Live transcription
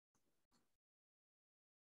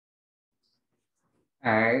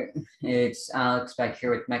Alright, it's Alex back here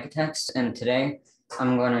with Mechatext, and today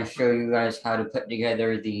I'm going to show you guys how to put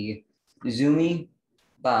together the ZUMi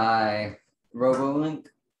by Robolink.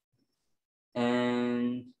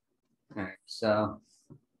 And alright, so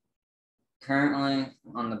currently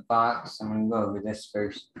on the box, I'm going to go over this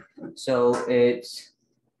first. So it's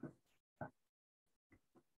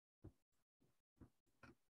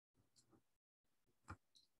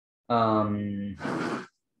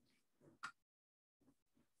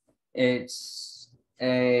it's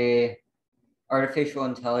a artificial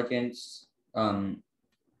intelligence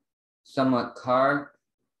somewhat car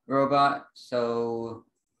robot. So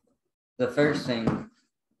the first thing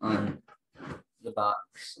on the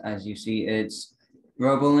box, as you see, it's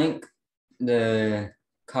Robolink, the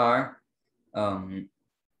car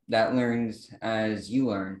that learns as you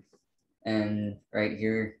learn. And right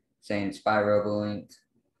here saying it's by Robolink.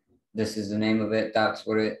 This is the name of it. That's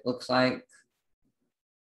what it looks like.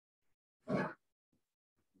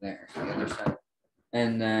 There's the other side.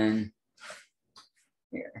 And then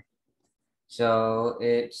here. So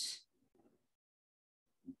it's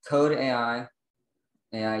code AI.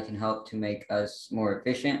 AI can help to make us more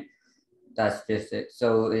efficient. That's just it.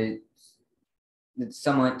 So it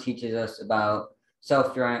somewhat teaches us about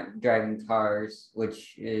self-driving cars,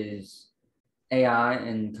 which is AI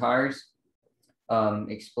in cars.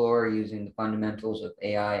 Explore using the fundamentals of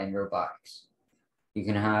AI and robotics. You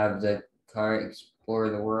can have the car explore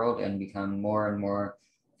the world and become more and more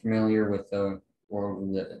familiar with the world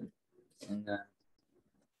we live in.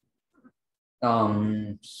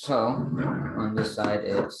 And so on this side,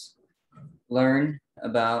 it's learn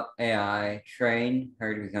about AI, train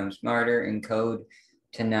her to become smarter, and code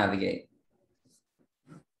to navigate.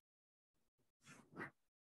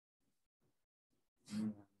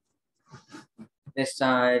 This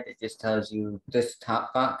side, it just tells you this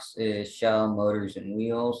top box is shell, motors, and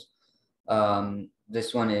wheels.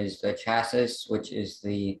 This one is the chassis, which is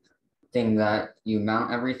the thing that you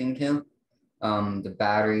mount everything to. The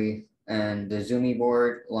battery and the ZUMi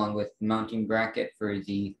board, along with the mounting bracket for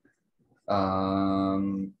the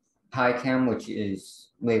Pi cam, which is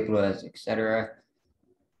labeled as etc.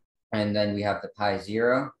 And then we have the Pi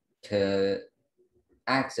 0 to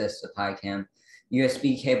access the Pi cam,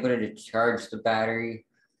 USB cable to charge the battery,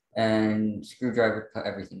 and screwdriver to put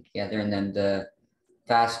everything together, and then the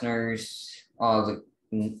fasteners, all the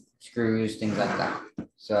screws, things like that.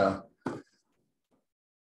 So, all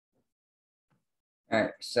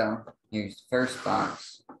right, so here's the first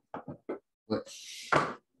box, which,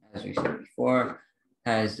 as we said before,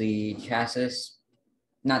 has the chassis,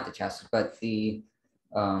 not the chassis, but the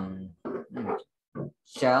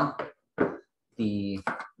shell, the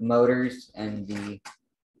motors, and the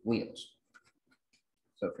wheels.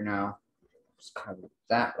 So for now, just cover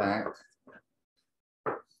that back,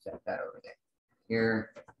 set that over there. Here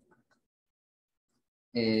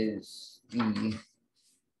is the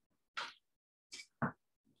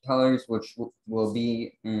colors, which will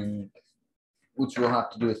be in, which you'll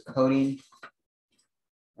have to do with coding.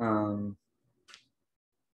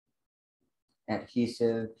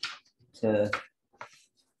 Adhesive to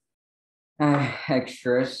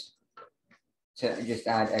extras to just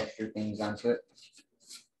add extra things onto it.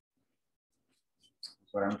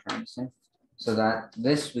 That's what I'm trying to say. So that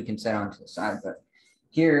this we can set onto the side, but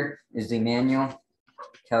here is the manual.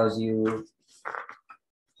 Tells you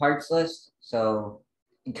parts list. So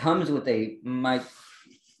it comes with a mic.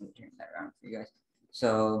 Let me turn that around for you guys.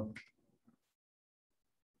 So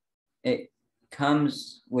it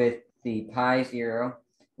comes with the Pi 0,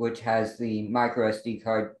 which has the micro SD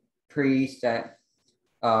card preset,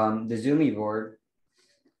 the ZUMi board,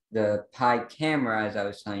 the Pi camera, as I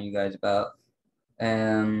was telling you guys about,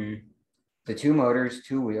 the 2 motors,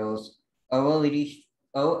 2 wheels, OLED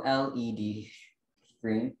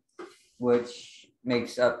screen, which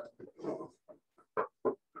makes up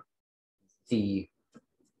the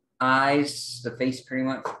eyes, the face pretty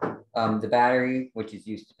much, the battery, which is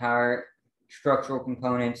used to power it, structural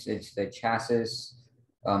components, it's the chassis,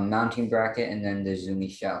 mounting bracket, and then the ZUMi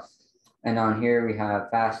shell. And on here we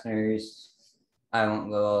have fasteners. I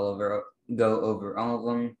won't go over all of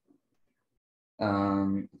them,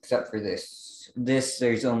 except for this.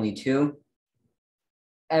 There's only 2.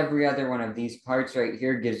 Every other one of these parts right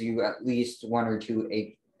here gives you at least 1 or 2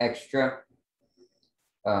 extra.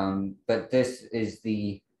 But this is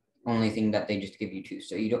the only thing that they just give you 2.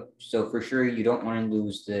 So for sure you don't want to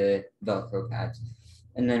lose the Velcro pads.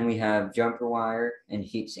 And then we have jumper wire and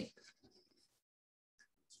heatsink.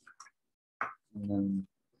 And then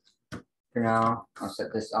for now, I'll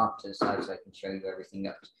set this off to the side so I can show you everything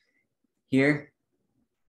else. Here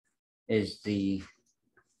is the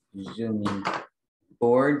ZUMi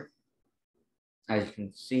board. As you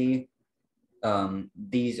can see,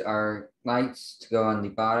 these are lights to go on the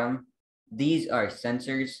bottom. These are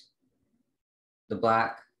sensors. The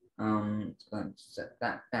black, let's go ahead and set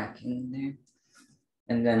that back in there.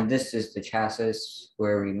 And then this is the chassis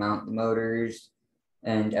where we mount the motors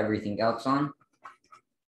and everything else on.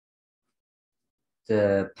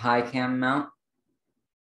 The pi cam mount,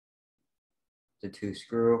 the 2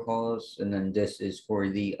 screw holes, and then this is for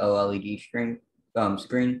the OLED screen.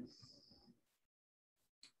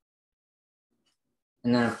 And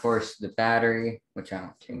then of course the battery, which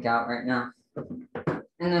I'll take out right now.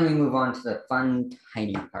 And then we move on to the fun,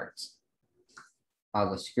 tiny parts.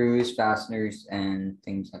 All the screws, fasteners, and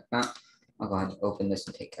things like that. I'll go ahead and open this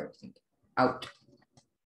and take everything out.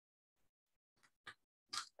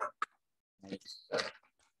 So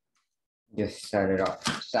just set it off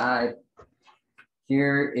to the side.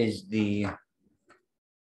 Here is the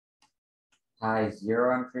Pi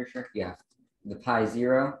Zero, I'm pretty sure. Yeah, the Pi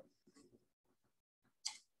Zero.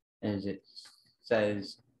 As it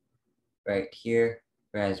says right here,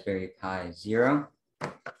 Raspberry Pi Zero.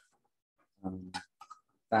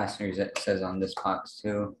 Fasteners that says on this box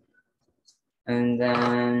too. And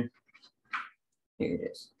then here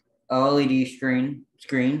it is. OLED screen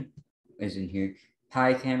is in here.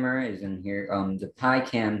 Pi camera is in here. The Pi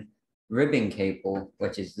cam ribbon cable,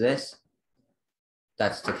 which is this.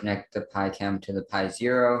 That's to connect the Pi cam to the Pi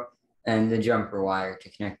Zero, and the jumper wire to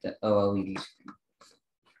connect the OLED screen.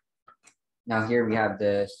 Now here we have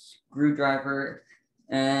the screwdriver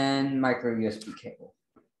and micro USB cable.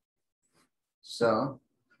 So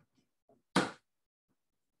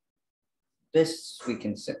this we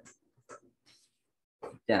can set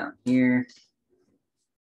down here,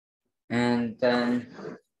 and then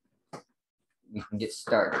we can get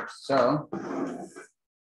started. So all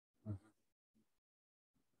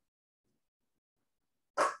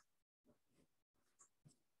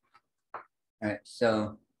right,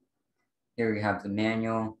 so here we have the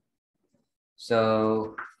manual.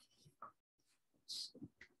 So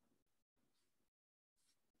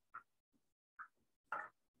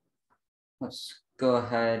let's go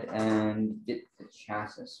ahead and get the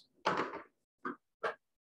chassis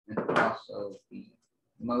and also the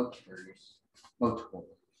motors.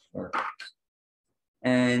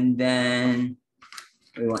 And then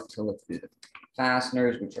we want to look through the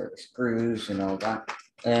fasteners, which are the screws and all that.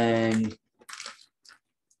 And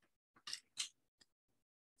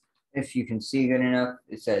if you can see good enough,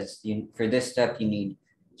 it says for this step, you need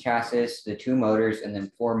chassis, the 2 motors, and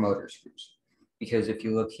then 4 motor screws. Because if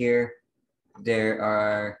you look here, there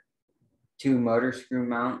are 2 motor screw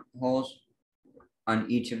mount holes on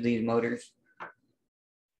each of these motors.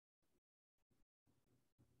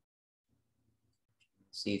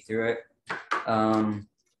 See through it.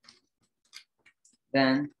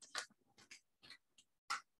 Then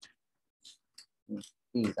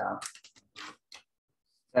these out.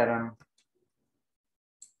 Set them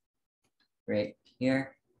right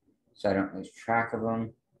here so I don't lose track of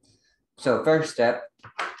them. So first step,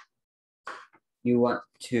 you want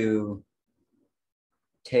to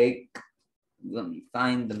take, let me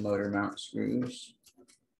find the motor mount screws,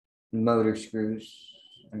 motor screws,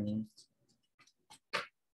 I mean,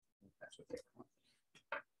 that's what they're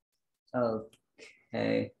called.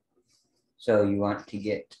 Okay, so you want to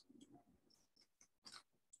get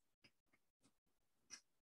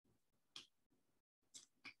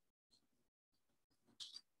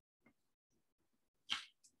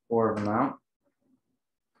four of them out.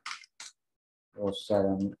 We'll set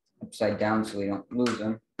them upside down so we don't lose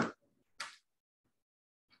them.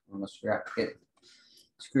 Almost forgot to get the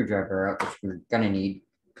screwdriver out, which we're gonna need.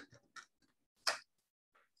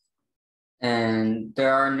 And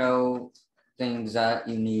there are no things that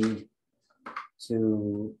you need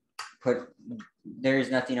to put, there's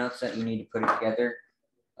nothing else that you need to put it together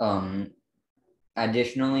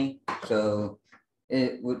additionally. So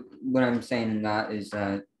what I'm saying in that is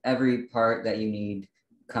that every part that you need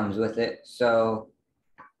comes with it. So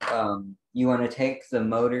you want to take the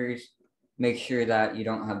motors, make sure that you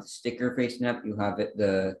don't have the sticker facing up, you have it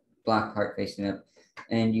the black part facing up,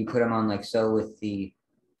 and you put them on like so with the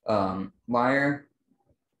wire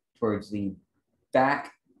towards the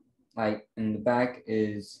back. Like in the back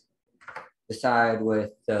is the side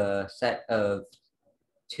with the set of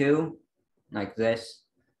 2 like this,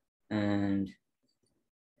 and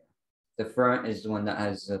the front is the one that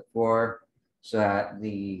has the 4 so that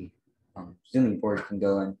the ZUMi board can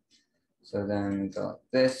go in. So then we go like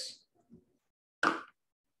this,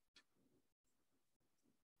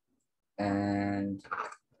 and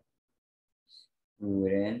screw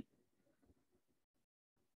it in.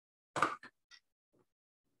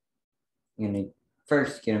 you're gonna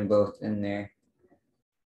first get them both in there.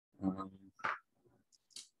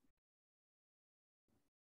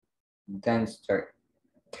 Then start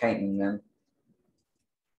tightening them.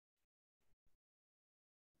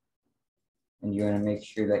 And you want to make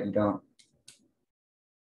sure that you don't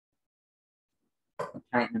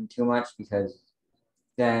tighten them too much, because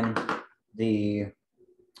then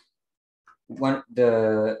what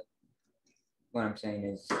I'm saying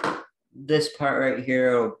is this part right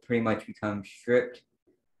here will pretty much become stripped,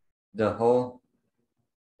 the hole,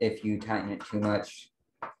 if you tighten it too much.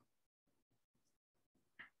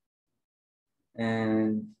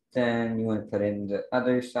 And then you want to put in the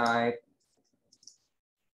other side.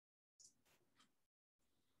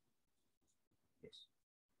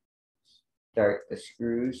 Start the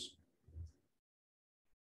screws.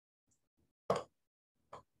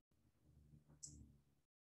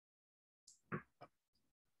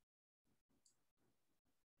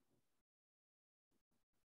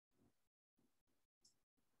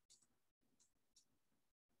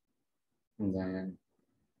 And then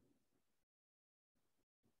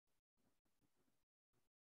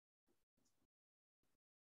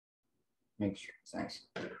make sure it's nice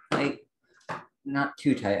and tight, not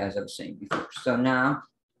too tight as I was saying before. So now,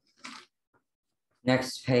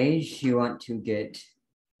 next page, you want to get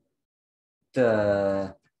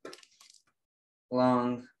the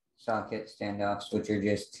long socket standoffs, which are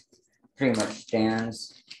just pretty much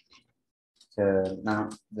stands to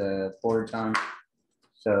mount the boards on.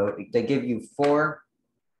 So they give you 4,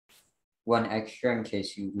 1 extra in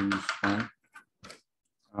case you lose one.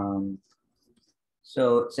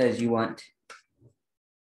 So it says you want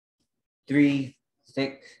 3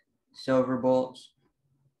 thick silver bolts.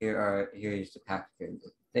 Here's the package of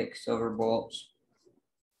the thick silver bolts.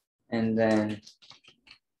 And then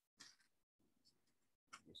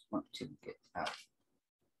just want to get out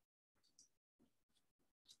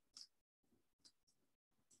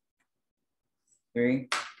 3.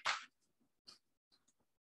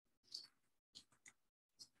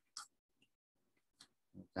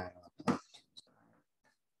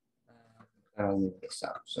 I'll leave this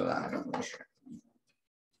out so that I don't lose track.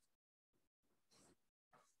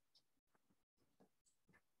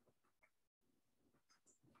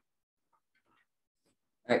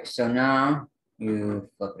 All right, so now you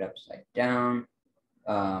flip it upside down.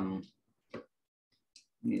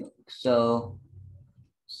 So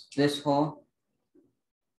this hole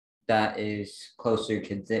that is closer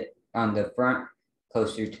to on the front,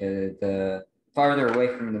 closer to the farther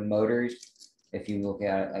away from the motors, if you look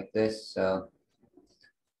at it like this. So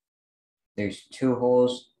there's 2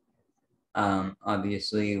 holes.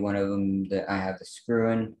 Obviously one of them that I have the screw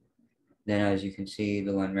in. Then as you can see,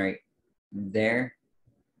 the one right there,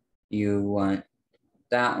 you want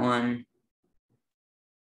that one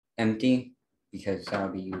empty because that'll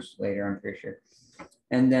be used later, I'm pretty sure.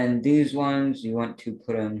 And then these ones, you want to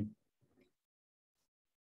put them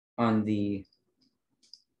on the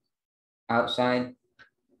outside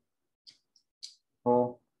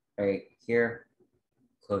hole right here,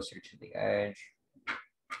 closer to the edge.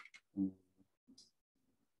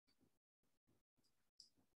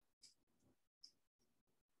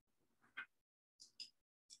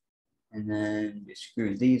 And then just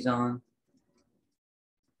screw these on.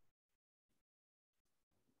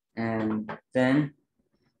 And then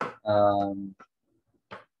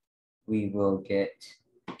we will get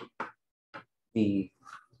the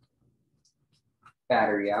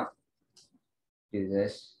battery out. Do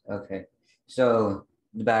this. Okay. So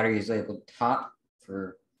the battery is labeled top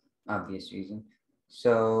for obvious reason.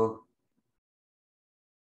 So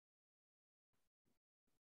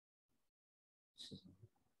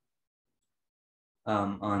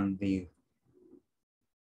on the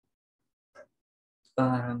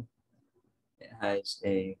bottom, it has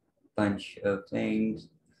a bunch of things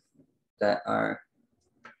that are,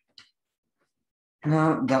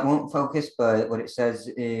 no, that won't focus, but what it says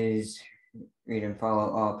is read and follow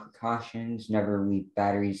all precautions, never leave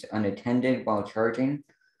batteries unattended while charging,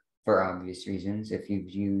 for obvious reasons. If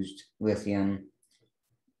you've used lithium,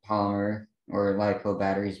 polymer, or LiPo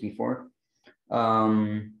batteries before,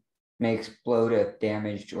 may explode if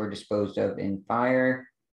damaged or disposed of in fire.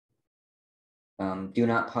 Do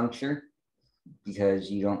not puncture, because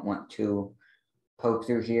you don't want to poke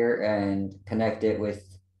through here and connect it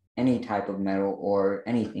with any type of metal or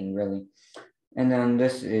anything really. And then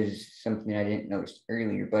this is something I didn't notice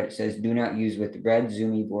earlier, but it says do not use with the red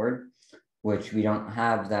ZUMi board, which we don't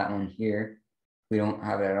have that one here. We don't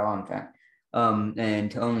have it at all, in fact. And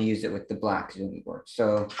to only use it with the black ZUMi board.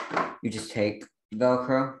 So you just take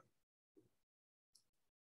Velcro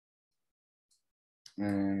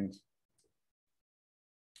and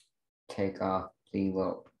take off the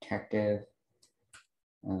little protective,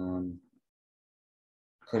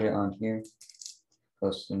 put it on here,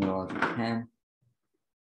 close to the middle of your pen.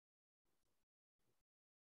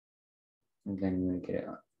 And then you want to get it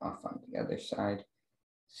off on the other side.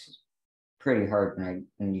 It's pretty hard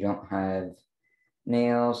when you don't have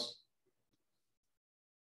nails,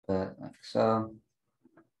 but like so.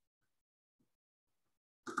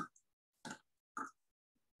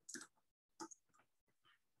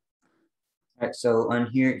 All right, so on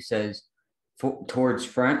here it says towards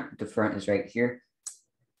front. The front is right here.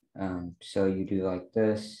 So you do like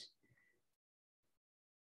this,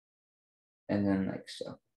 and then like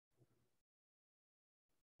so.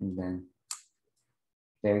 And then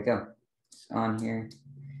there we go. It's on here,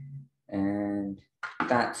 and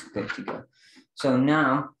that's good to go. So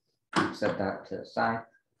now, set that to the side.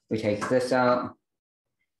 We take this out.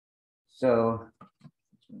 So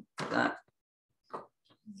that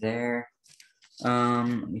there.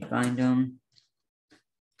 Let me find them.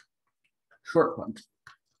 Short plugs.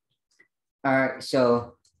 All right,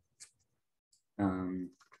 so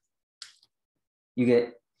you get,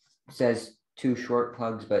 it says 2 short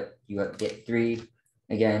plugs, but you get 3.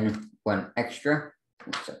 Again, 1 extra.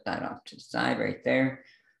 We'll set that off to the side right there.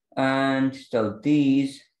 And so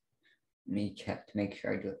these, let me check to make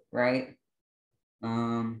sure I do it right.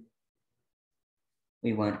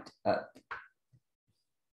 We went up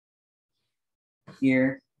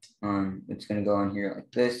here. It's gonna go on here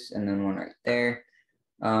like this, and then 1 right there.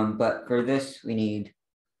 But for this, we need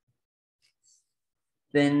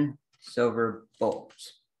thin silver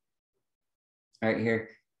bulbs. Right here,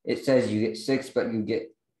 it says you get 6, but you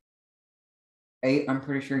get 8. I'm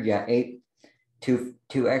pretty sure, yeah, 8. Two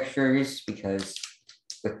extras, because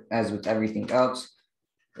as with everything else,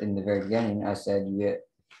 in the very beginning, I said you get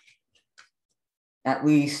at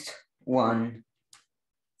least 1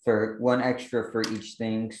 extra for each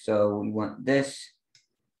thing. So we want this.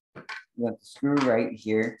 We want the screw right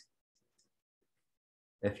here.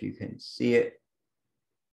 If you can see it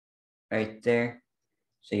right there.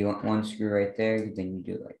 So you want 1 screw right there, then you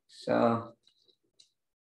do like so.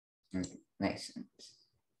 Nice and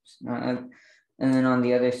snug. And then on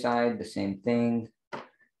the other side, the same thing.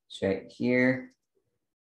 It's right here.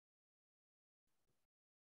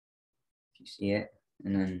 If you see it,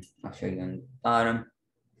 and then I'll show you on the bottom,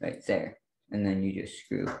 right there. And then you just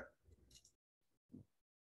screw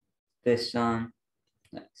this on,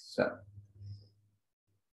 like so.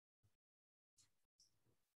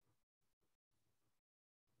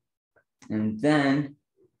 And then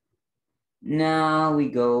now we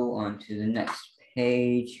go on to the next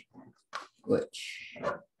page, which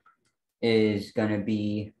is going to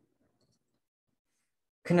be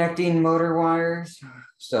connecting motor wires.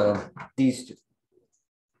 So these two.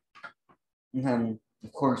 And then,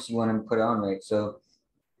 of course, you want to put it on right. So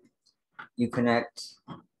you connect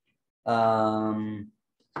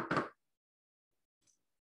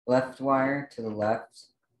left wire to the left,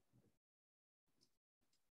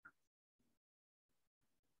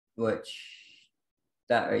 which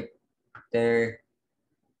that right there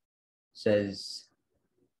says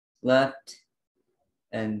left,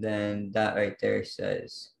 and then that right there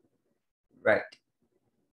says right.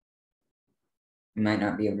 You might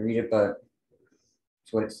not be able to read it, but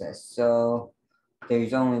it's what it says. So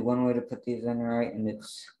there's only 1 way to put these in right, and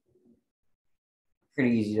it's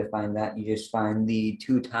pretty easy to find that. You just find the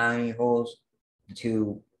 2 tiny holes, the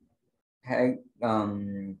 2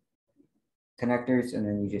 connectors, and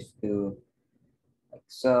then you just do like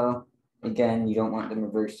so. Again, you don't want them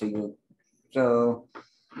reversed, so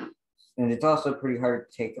and it's also pretty hard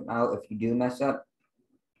to take them out if you do mess up.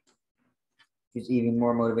 It's even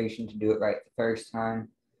more motivation to do it right the first time.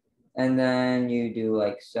 And then you do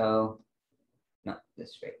like so, not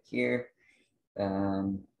this right here.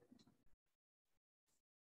 And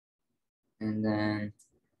then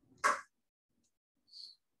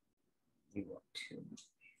you want to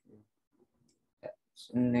that's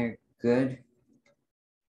in there, good.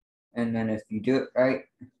 And then if you do it right,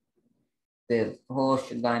 the hole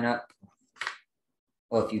should line up.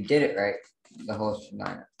 Well, if you did it right, the hole should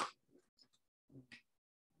line up.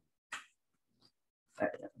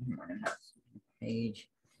 Page.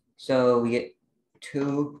 So we get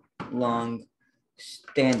 2 long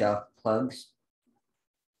standoff plugs.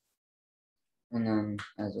 And then,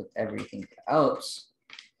 as with everything else,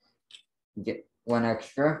 you get 1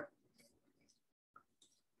 extra.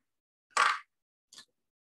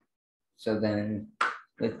 So then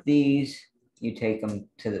with these, you take them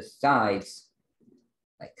to the sides,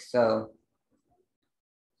 like so.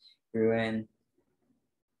 Screw in,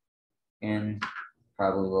 and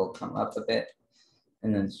probably will come up a bit.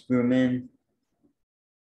 and then screw them in.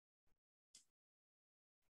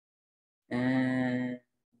 And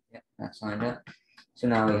yeah, that's lined up. So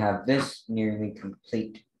now we have this nearly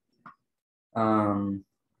complete.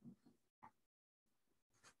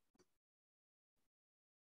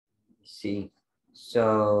 See,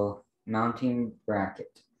 so mounting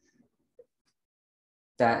bracket.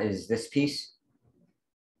 That is this piece.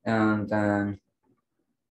 And then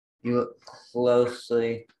you look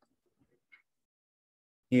closely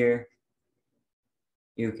here,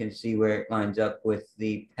 you can see where it lines up with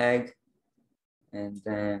the peg. And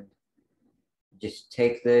then just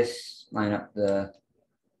take this, line up the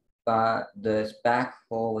this back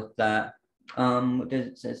hole with that. What does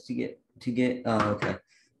it says to get? Oh, okay.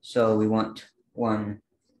 So we want one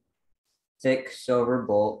thick silver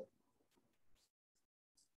bolt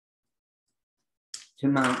to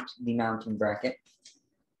mount the mounting bracket.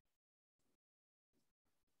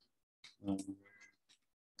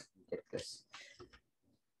 Get this.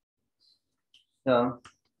 So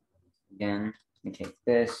again, we take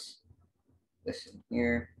this in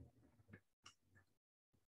here,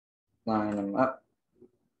 line them up.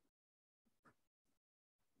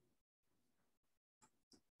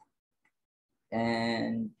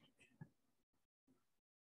 And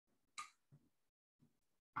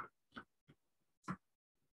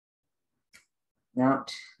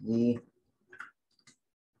mount the, of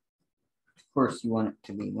course you want it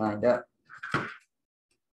to be lined up.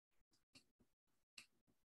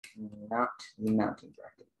 Mount the mounting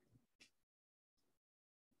bracket.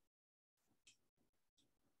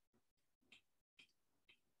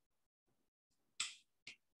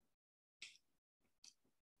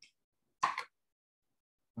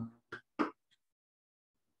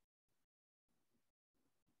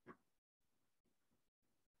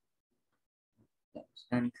 That's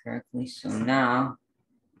done correctly. So now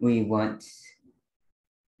we want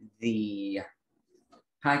the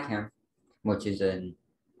high cam, which is in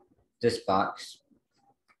this box.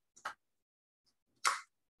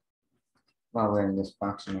 While we're in this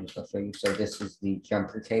box, I'm going to show you. So this is the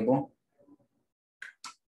jumper cable.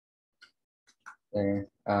 There.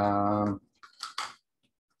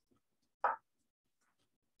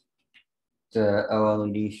 The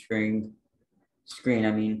OLED screen,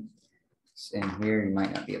 I mean, it's in here. You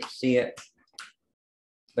might not be able to see it,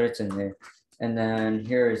 but it's in there. And then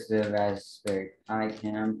here is the Raspberry Pi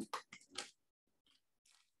cam.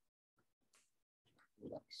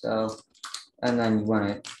 Like so. And then you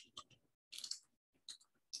want to,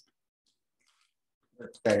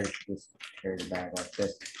 it's better to just tear the bag like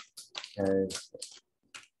this. Because,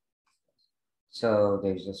 so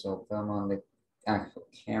there's this little film on the actual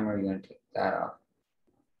camera. You're going to take that off.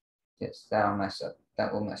 Yes, that'll mess up.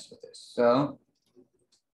 That will mess with this. So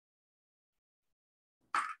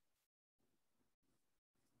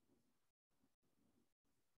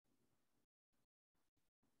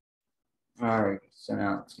all right, so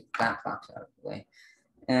now let's get that box out of the way.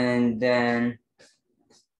 And then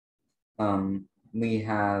we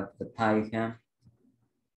have the Pi cam,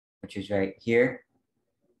 which is right here.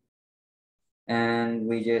 And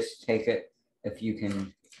we just take it, if you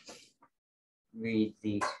can read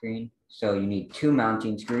the screen. So you need 2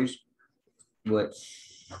 mounting screws,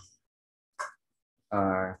 which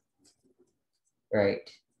are right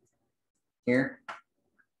here.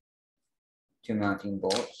 2 mounting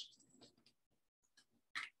bolts.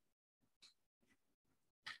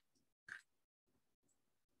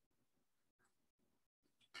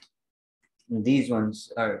 And these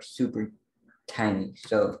ones are super tiny,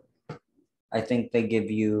 so I think they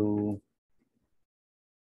give you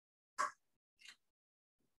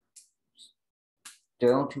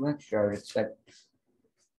still 2 extra. I would expect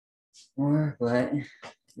more, but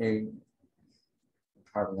they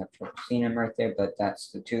probably have trouble seeing them right there, but that's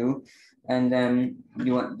the 2. And then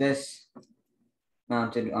you want this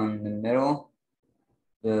mounted on the middle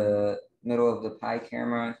of the Pi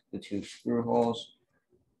camera, the 2 screw holes.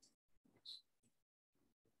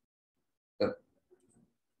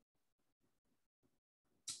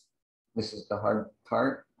 This is the hard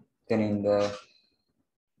part, getting the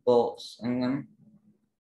bolts in them.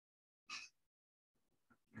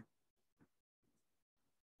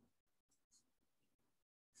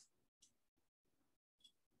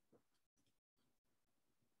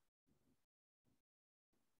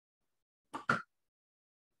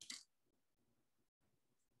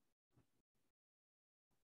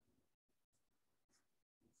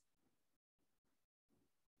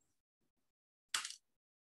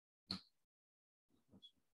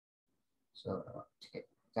 So I'll take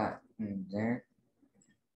that in there.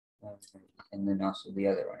 And then also the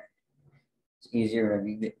other one. It's easier when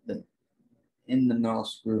you get the in the middle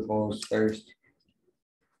screw holes first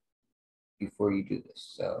before you do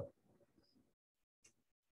this. So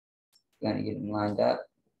you gotta get them lined up.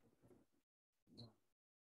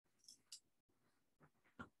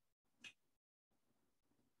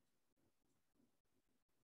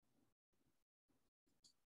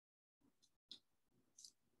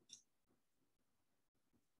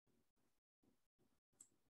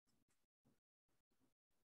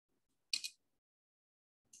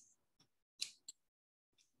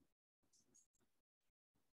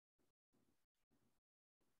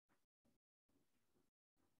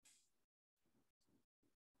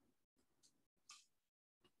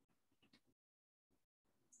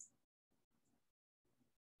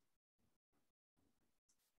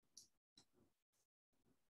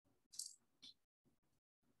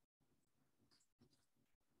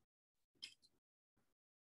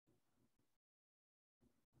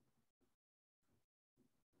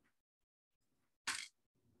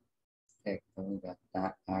 Okay, so we got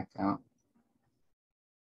that back out.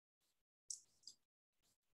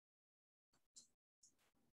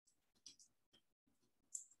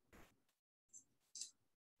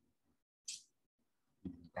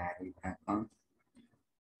 Battery back on.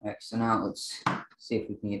 All right, so now let's see if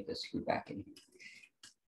we can get the screw back in here.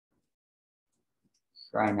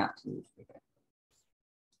 Try not to lose it.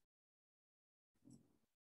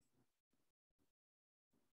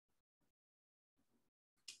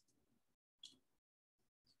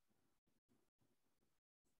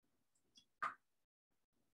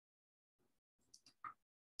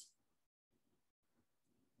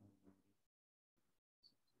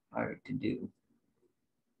 Hard to do.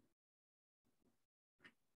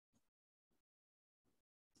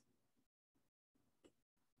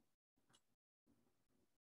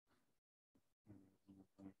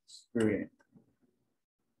 Screw it.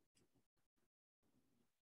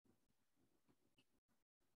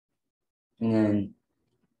 And then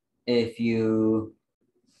if you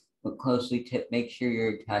look closely, make sure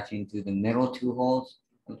you're attaching to the middle two holes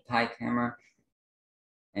of the Pi camera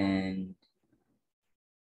and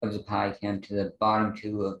of the Pi cam to the bottom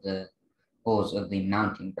two of the holes of the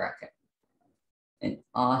mounting bracket. And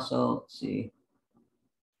also, let's see.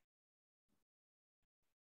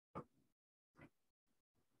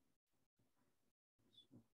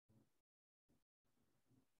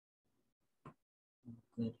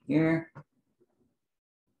 Good here.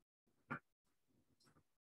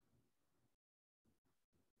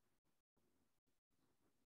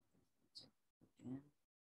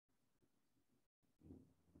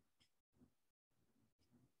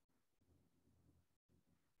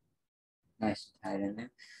 Nice and tight in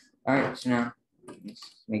there. All right, so now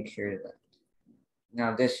let's make sure that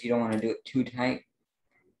now this you don't want to do it too tight.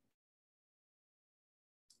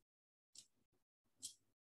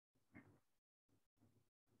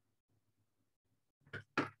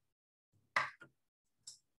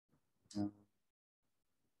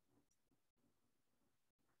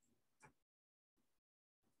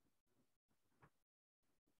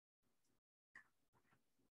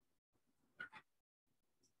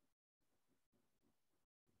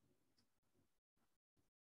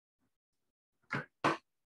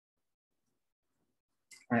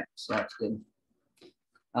 All right, so that's good.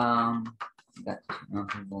 Got the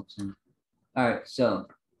mounting bolts in. All right, so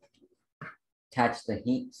attach the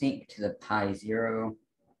heat sink to the Pi Zero.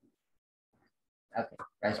 Okay,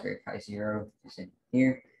 Raspberry Pi Zero is in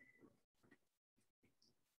here.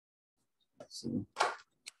 Let's see.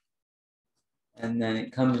 And then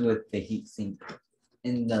it comes with the heat sink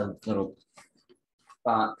in the little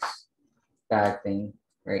box bag thing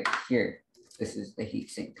right here. This is the heat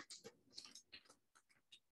sink.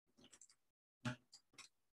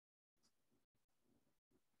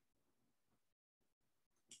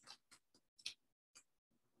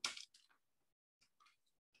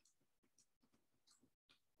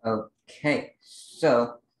 Okay,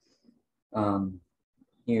 so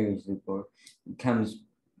here's the board. It comes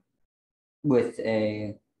with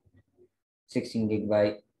a 16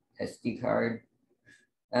 gigabyte SD card,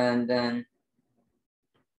 and then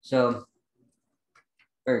so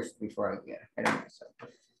first, before I get ahead of myself, I'm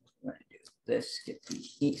gonna do this: get the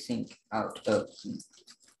heatsink out of the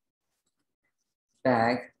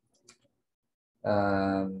bag,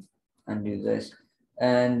 undo this,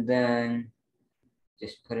 and then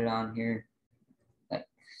just put it on here like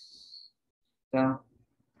so.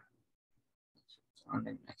 It's on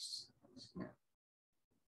the next.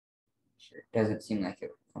 Sure, it doesn't seem like it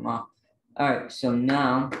will come off. All right, so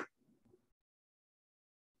now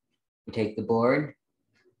we take the board,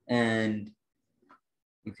 and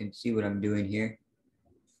you can see what I'm doing here.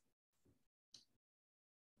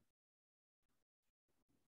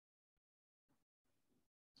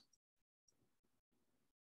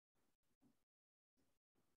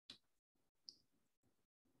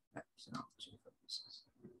 All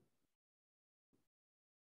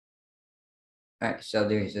right, so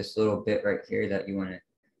there's this little bit right here that you want to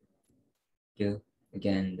do.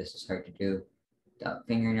 Again, this is hard to do without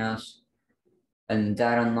fingernails. And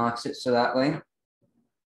that unlocks it, so that way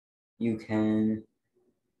you can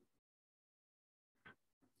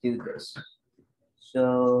do this.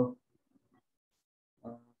 So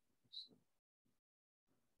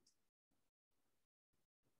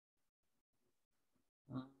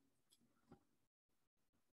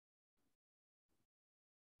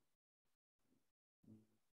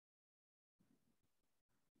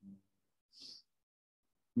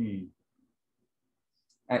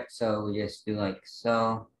all right, so we just do like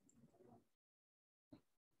so.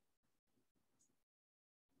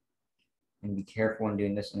 And be careful when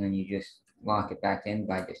doing this, and then you just lock it back in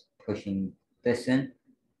by just pushing this in.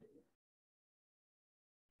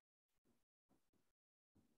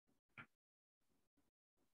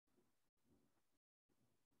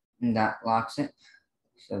 And that locks it.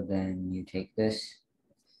 So then you take this,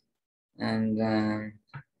 and then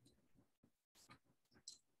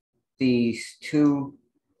these two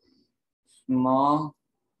small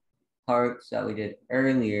parts that we did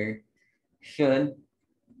earlier should,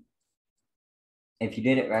 if you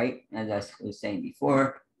did it right, as I was saying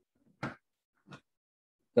before,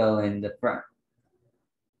 go in the front.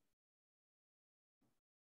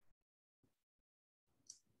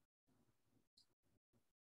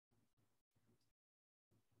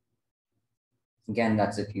 Again,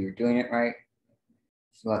 that's if you're doing it right.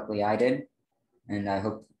 So luckily I did, and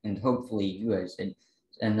hopefully you guys did.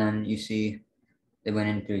 And then you see they went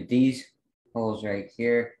in through these holes right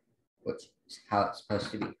here, which is how it's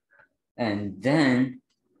supposed to be. And then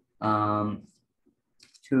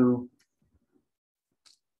two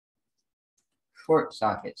short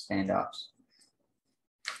socket standoffs.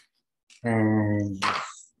 And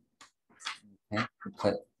okay,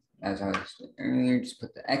 put, as I was doing earlier, just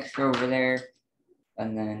put the extra over there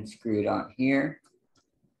and then screw it on here.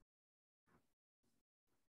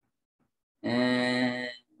 And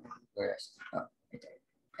where is it? Oh, right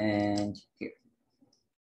there. And here.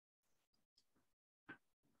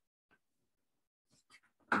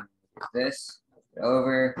 This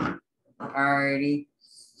over. Alrighty.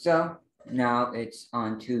 So now it's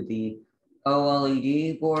onto the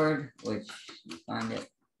OLED board, which you find it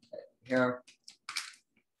here.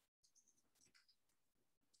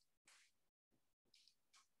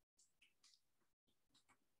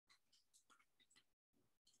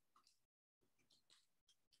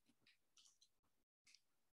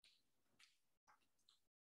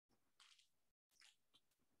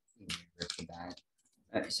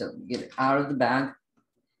 All right, so get it out of the bag.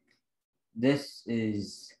 This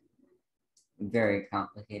is very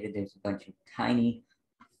complicated. There's a bunch of tiny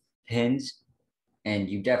pins, and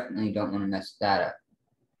you definitely don't want to mess that up.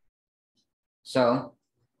 So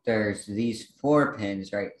there's these 4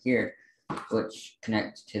 pins right here, which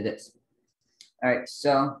connect to this. All right,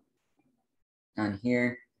 so on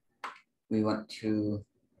here, we want to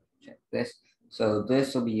check this. So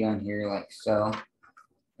this will be on here like so.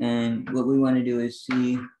 And what we want to do is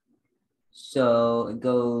see, so it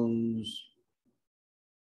goes,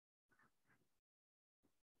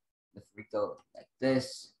 if we go like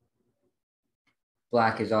this,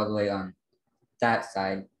 black is all the way on that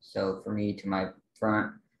side. So for me to my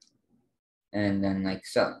front, and then like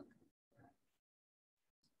so.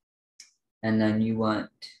 And then you want,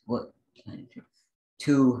 what,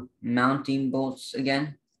 2 mounting bolts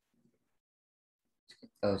again. Let's get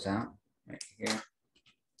those out right here.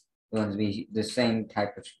 The ones we, the same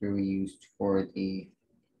type of screw we used for the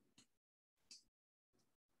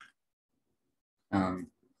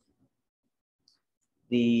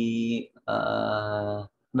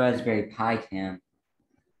Raspberry Pi cam,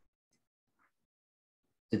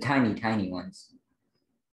 the tiny ones.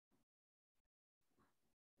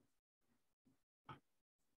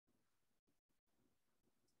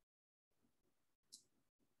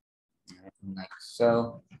 Like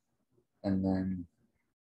so, and then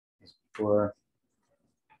as before,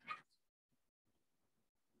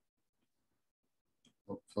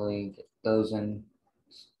 hopefully get those in,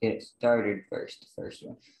 get it started first, the first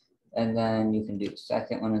one, and then you can do the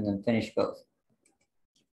second one and then finish both.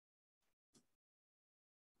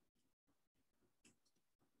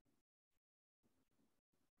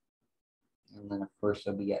 And then of course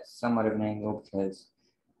it'll be at somewhat of an angle because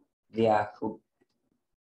the actual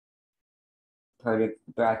part of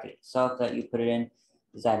the bracket itself that you put it in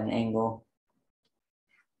is at an angle.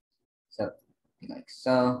 So like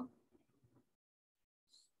so.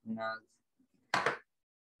 Now,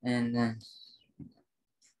 and then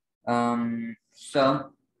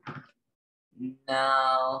so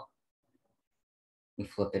now we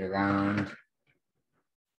flip it around.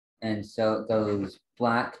 And so it goes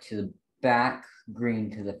black to the back,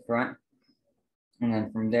 green to the front. And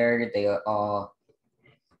then from there, they all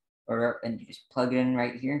order up and you just plug it in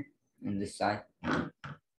right here on this side.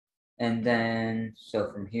 And then,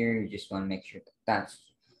 so from here, you just want to make sure that that's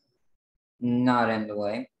not in the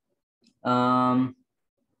way.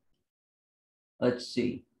 Let's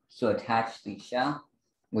see. So attach the shell,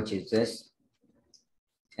 which is this.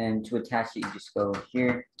 And to attach it, you just go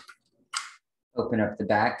here, open up the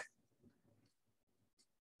back.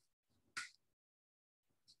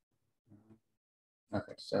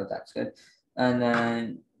 Okay, so that's good. And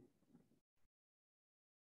then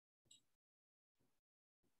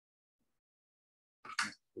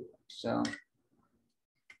so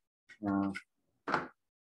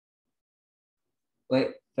wait,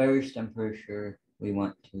 first I'm pretty sure we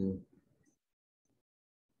want to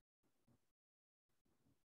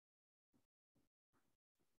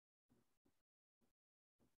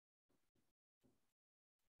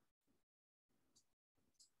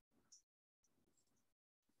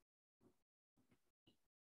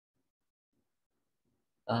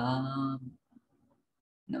no,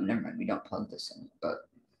 never mind, we don't plug this in, but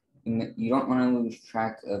you don't want to lose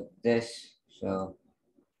track of this, so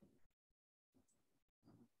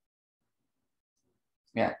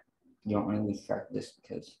yeah, you don't want to lose track of this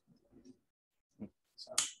because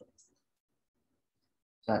so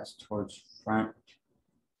that's towards front.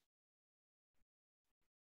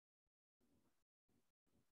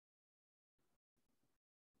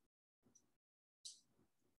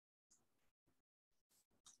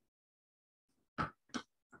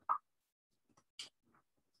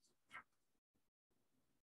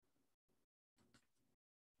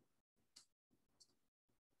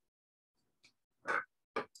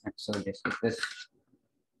 And so just get this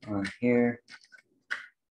on here.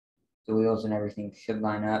 The wheels and everything should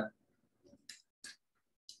line up.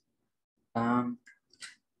 Add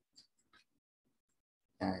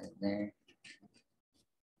it there.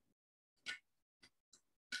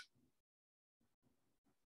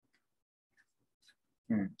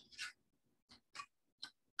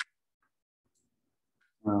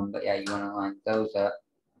 But yeah, you want to line those up.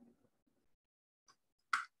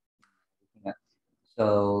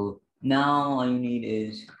 So now all you need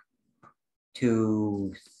is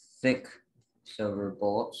 2 thick silver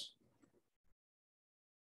bolts.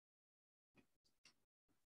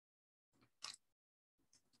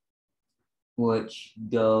 Which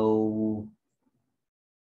go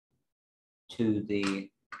to the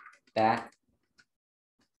back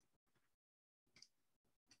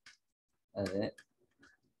of it.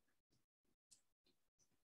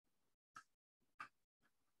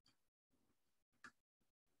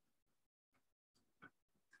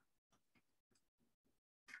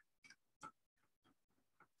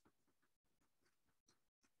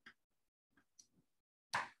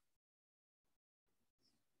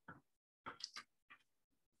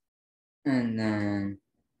 And then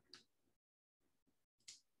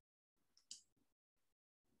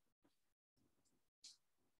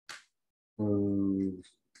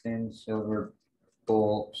those thin silver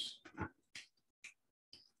bolts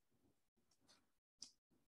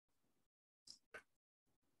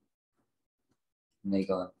and they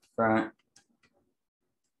go in front.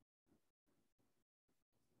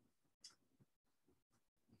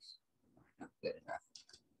 Not good enough.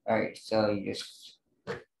 All right, so you just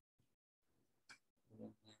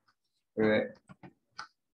screw it.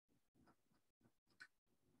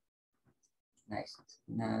 Nice.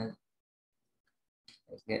 Now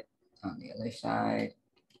let's get on the other side.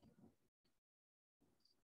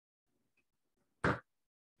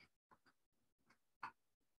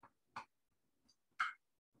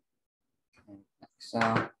 Like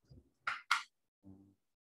so.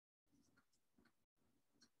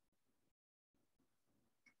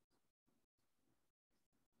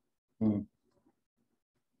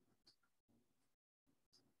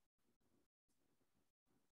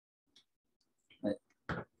 But,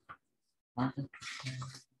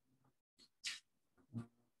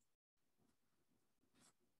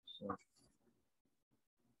 so,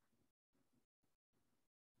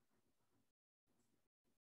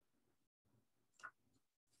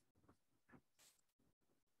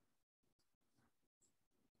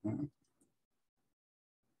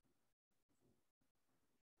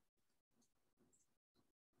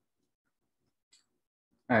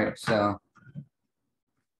 all right, so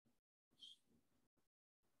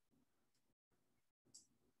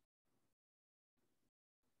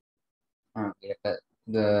yeah, but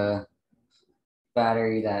the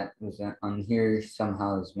battery that was on here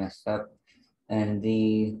somehow is messed up. and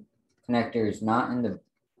the connector is not in the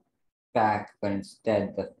back, but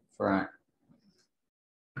instead the front.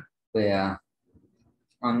 But yeah,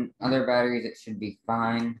 on other batteries it should be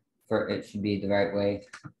fine. It should be the right way,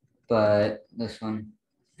 but this one.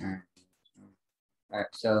 All right,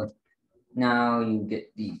 so now you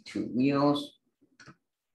get the two wheels.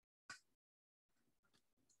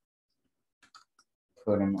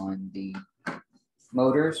 Put them on the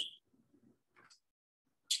motors.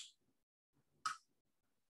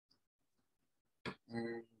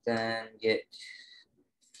 And then get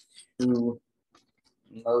two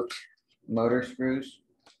motor screws.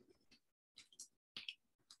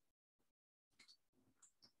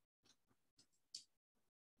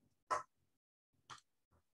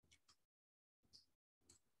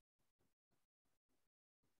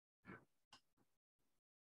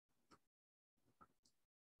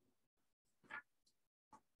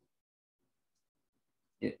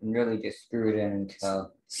 It really just screw it in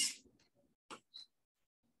until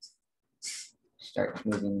starts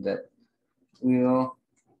moving the wheel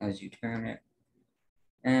as you turn it.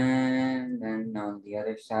 And then on the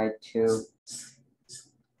other side too.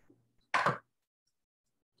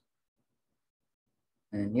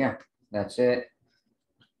 And yeah, that's it.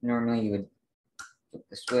 Normally you would flip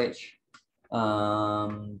the switch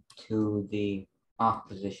to the off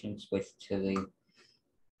position, switch to the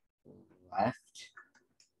left.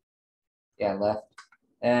 Yeah, left.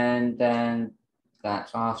 And then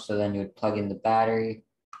that's off, so then you would plug in the battery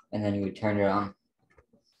and then you would turn it on.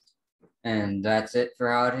 And that's it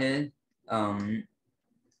for how it is.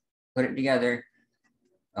 Put it together.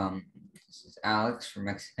 This is Alex from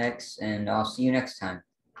XX, and I'll see you next time.